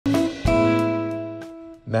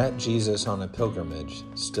Met Jesus on a pilgrimage,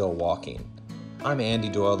 still walking. I'm Andy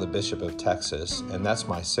Doyle, the Bishop of Texas, and that's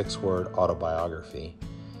my 6-word autobiography.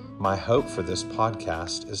 My hope for this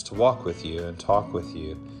podcast is to walk with you and talk with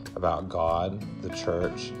you about God, the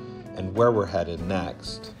church, and where we're headed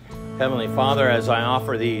next. Heavenly Father, as I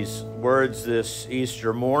offer these words this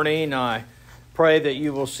Easter morning, I pray that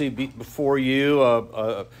you will see before you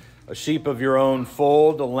a sheep of your own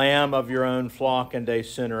fold, a lamb of your own flock, and a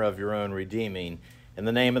sinner of your own redeeming. In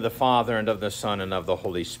the name of the Father, and of the Son, and of the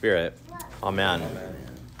Holy Spirit. Amen. Amen.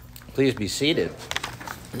 Please be seated.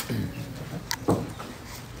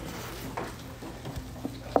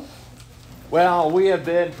 Well, we have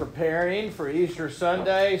been preparing for Easter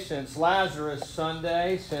Sunday since Lazarus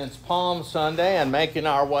Sunday, since Palm Sunday, and making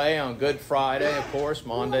our way on Good Friday, of course,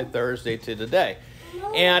 Monday, Thursday to today.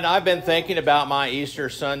 And I've been thinking about my Easter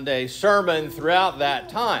Sunday sermon throughout that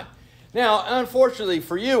time. Now, unfortunately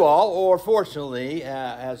for you all, or fortunately,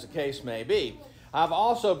 as the case may be, I've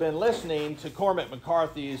also been listening to Cormac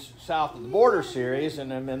McCarthy's South of the Border series,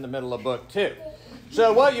 and I'm in the middle of book 2.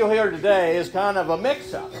 So what you'll hear today is kind of a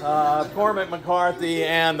mix-up of Cormac McCarthy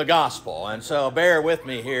and the gospel. And so bear with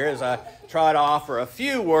me here as I try to offer a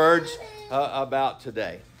few words about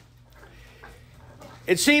today.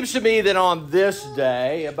 It seems to me that on this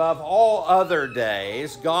day, above all other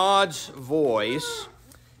days, God's voice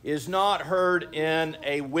is not heard in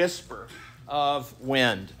a whisper of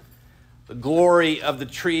wind. The glory of the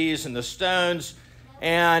trees and the stones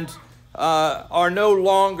and are no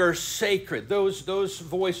longer sacred. Those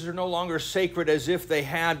voices are no longer sacred as if they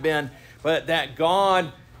had been, but that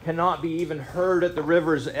God cannot be even heard at the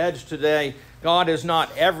river's edge today. God is not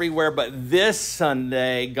everywhere, but this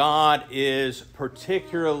Sunday, God is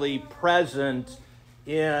particularly present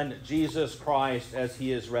in Jesus Christ as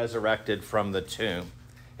he is resurrected from the tomb.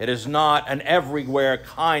 It is not an everywhere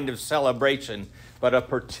kind of celebration, but a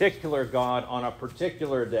particular God on a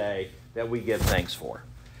particular day that we give thanks for.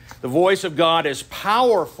 The voice of God is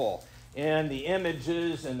powerful in the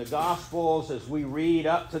images and the Gospels as we read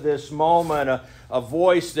up to this moment, a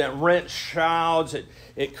voice that rents shrouds,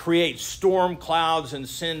 it creates storm clouds and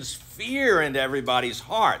sends fear into everybody's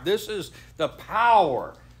heart. This is the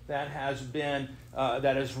power that has been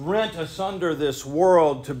that has rent asunder this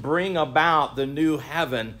world to bring about the new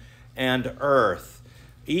heaven and earth.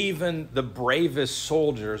 Even the bravest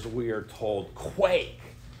soldiers, we are told, quake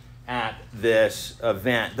at this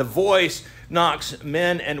event. The voice knocks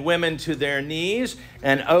men and women to their knees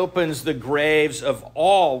and opens the graves of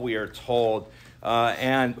all, we are told,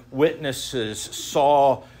 and witnesses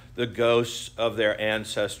saw the ghosts of their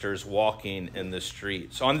ancestors walking in the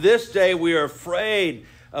streets. On this day, we are afraid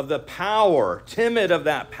of the power, timid of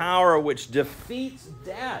that power which defeats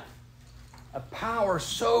death. A power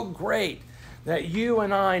so great that you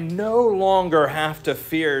and I no longer have to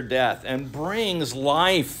fear death and brings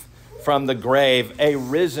life from the grave, a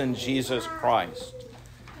risen Jesus Christ.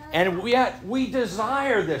 And yet we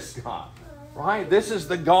desire this God, right? This is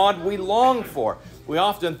the God we long for. We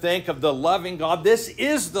often think of the loving God. This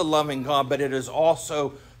is the loving God, but it is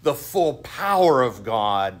also the full power of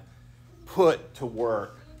God put to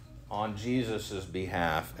work on Jesus'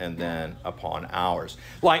 behalf and then upon ours.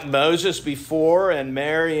 Like Moses before and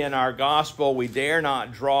Mary in our gospel, we dare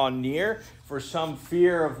not draw near for some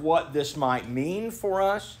fear of what this might mean for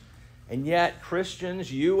us. And yet,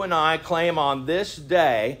 Christians, you and I claim on this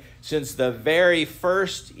day, since the very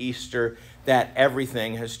first Easter, that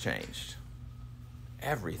everything has changed.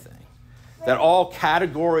 Everything. That all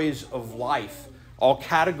categories of life, all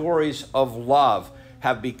categories of love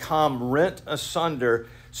have become rent asunder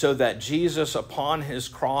so that Jesus, upon his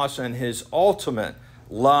cross and his ultimate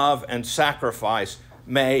love and sacrifice,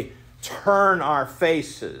 may turn our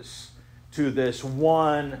faces to this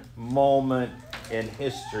one moment in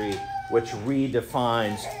history which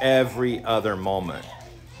redefines every other moment.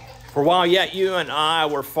 For while yet you and I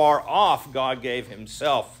were far off, God gave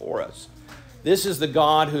himself for us. This is the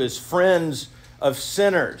God who is friends of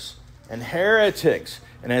sinners and heretics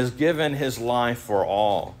and has given his life for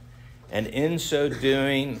all. And in so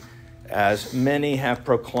doing, as many have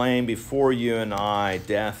proclaimed before you and I,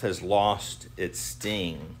 death has lost its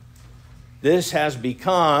sting. This has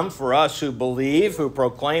become, for us who believe, who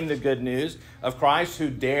proclaim the good news of Christ, who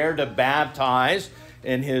dare to baptize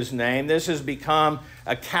in his name, this has become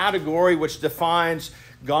a category which defines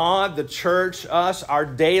God, the church, us, our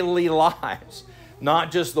daily lives.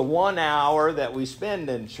 Not just the 1 hour that we spend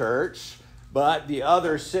in church, but the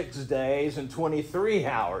other 6 days and 23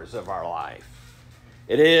 hours of our life.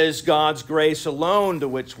 It is God's grace alone to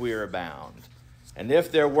which we are bound. And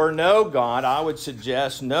if there were no God, I would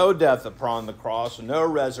suggest no death upon the cross, no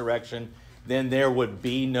resurrection, then there would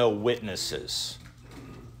be no witnesses.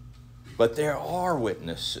 But there are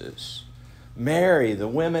witnesses. Mary, the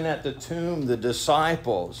women at the tomb, the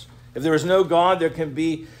disciples. If there is no God, there can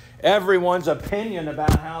be everyone's opinion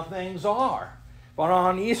about how things are. But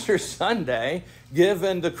on Easter Sunday,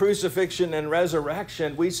 given the crucifixion and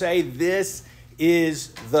resurrection, we say this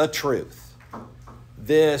is the truth.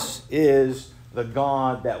 This is the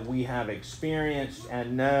God that we have experienced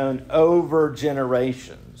and known over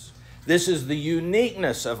generations. This is the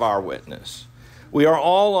uniqueness of our witness. We are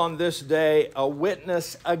all on this day a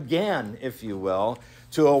witness again, if you will,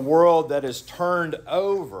 to a world that is turned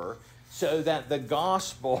over so that the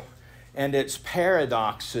gospel and its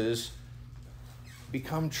paradoxes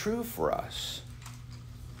become true for us.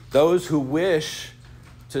 Those who wish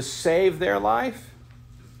to save their life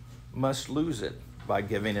must lose it by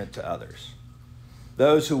giving it to others.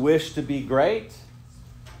 Those who wish to be great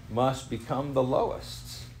must become the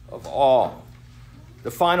lowest of all.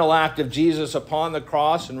 The final act of Jesus upon the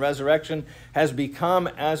cross and resurrection has become,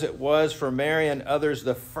 as it was for Mary and others,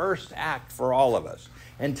 the first act for all of us.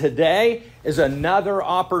 And today is another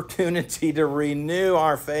opportunity to renew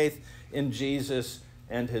our faith in Jesus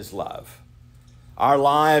and his love. Our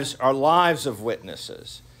lives are lives of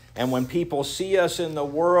witnesses. And when people see us in the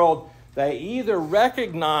world, they either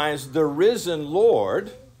recognize the risen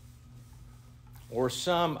Lord or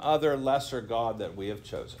some other lesser God that we have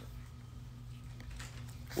chosen.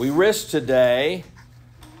 We risk today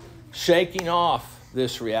shaking off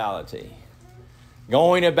this reality,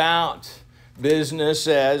 going about business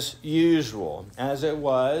as usual, as it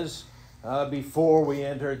was before we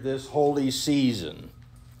entered this holy season.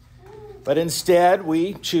 But instead,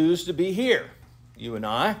 we choose to be here, you and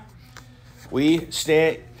I. We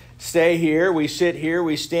stay here, we sit here,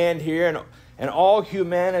 we stand here, and all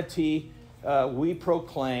humanity, we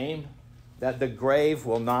proclaim that the grave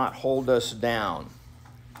will not hold us down,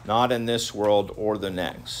 not in this world or the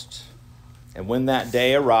next. And when that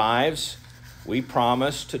day arrives, we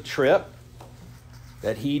promise to Trip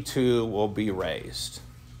that he too will be raised.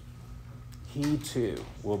 He too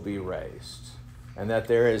will be raised. And that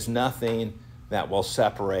there is nothing that will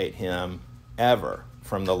separate him ever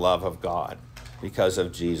from the love of God because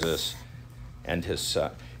of Jesus and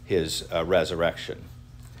his resurrection.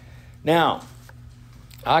 Now,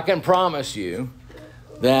 I can promise you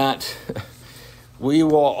that we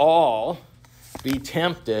will all be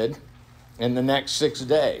tempted in the next 6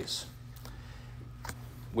 days.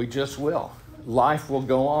 We just will. Life will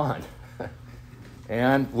go on.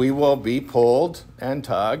 And we will be pulled and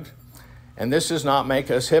tugged. And this does not make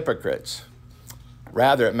us hypocrites.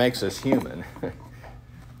 Rather, it makes us human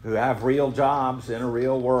who have real jobs in a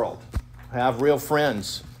real world, who have real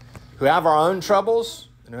friends, who have our own troubles,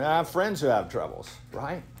 and who have friends who have troubles,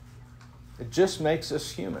 right? It just makes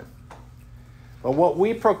us human. But what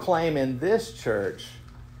we proclaim in this church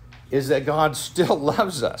is that God still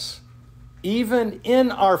loves us, even in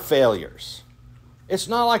our failures. It's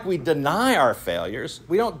not like we deny our failures.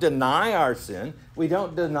 We don't deny our sin. We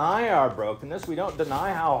don't deny our brokenness. We don't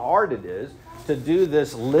deny how hard it is to do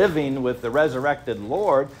this living with the resurrected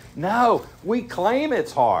Lord. No, we claim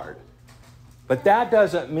it's hard. But that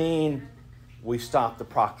doesn't mean we stop the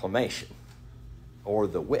proclamation or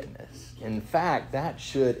the witness. In fact, that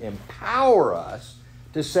should empower us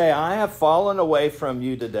to say, I have fallen away from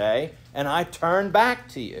you today, and I turn back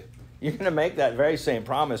to you. You're going to make that very same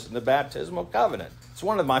promise in the baptismal covenant. It's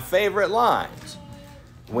one of my favorite lines.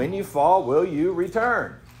 When you fall, will you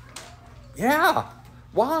return? Yeah.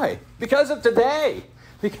 Why? Because of today.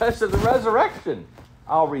 Because of the resurrection.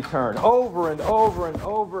 I'll return over and over and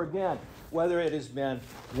over again. Whether it has been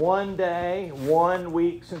 1 day, 1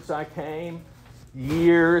 week since I came,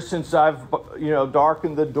 years since I've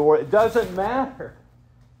darkened the door. It doesn't matter.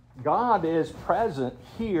 God is present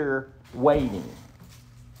here waiting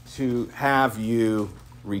to have you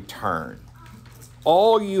return.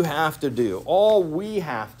 All you have to do, all we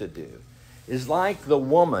have to do is like the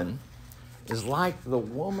woman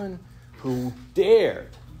who dared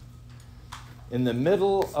in the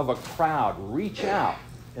middle of a crowd reach out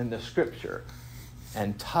in the scripture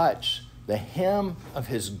and touch the hem of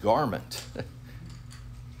his garment.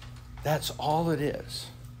 That's all it is.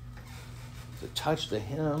 To touch the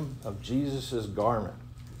hem of Jesus' garment.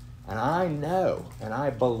 And I know and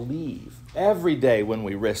I believe every day when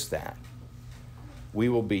we risk that, we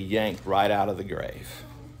will be yanked right out of the grave,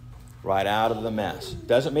 right out of the mess.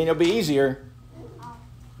 Doesn't mean it'll be easier,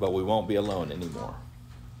 but we won't be alone anymore.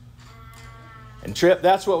 And Trip,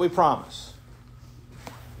 that's what we promise.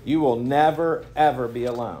 You will never, ever be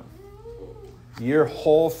alone. Your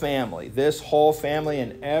whole family, this whole family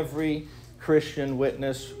and every Christian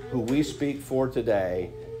witness who we speak for today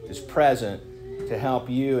is present to help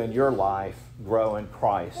you in your life grow in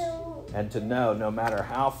Christ, and to know no matter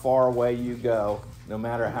how far away you go, no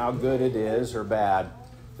matter how good it is or bad,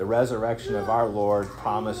 the resurrection of our Lord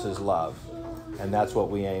promises love. And that's what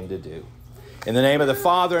we aim to do. In the name of the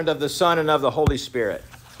Father, and of the Son, and of the Holy Spirit.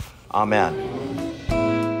 Amen.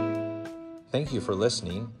 Thank you for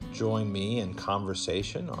listening. Join me in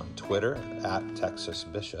conversation on Twitter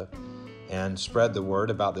 @TexasBishop, and spread the word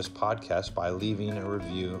about this podcast by leaving a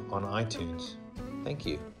review on iTunes. Thank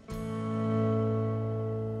you.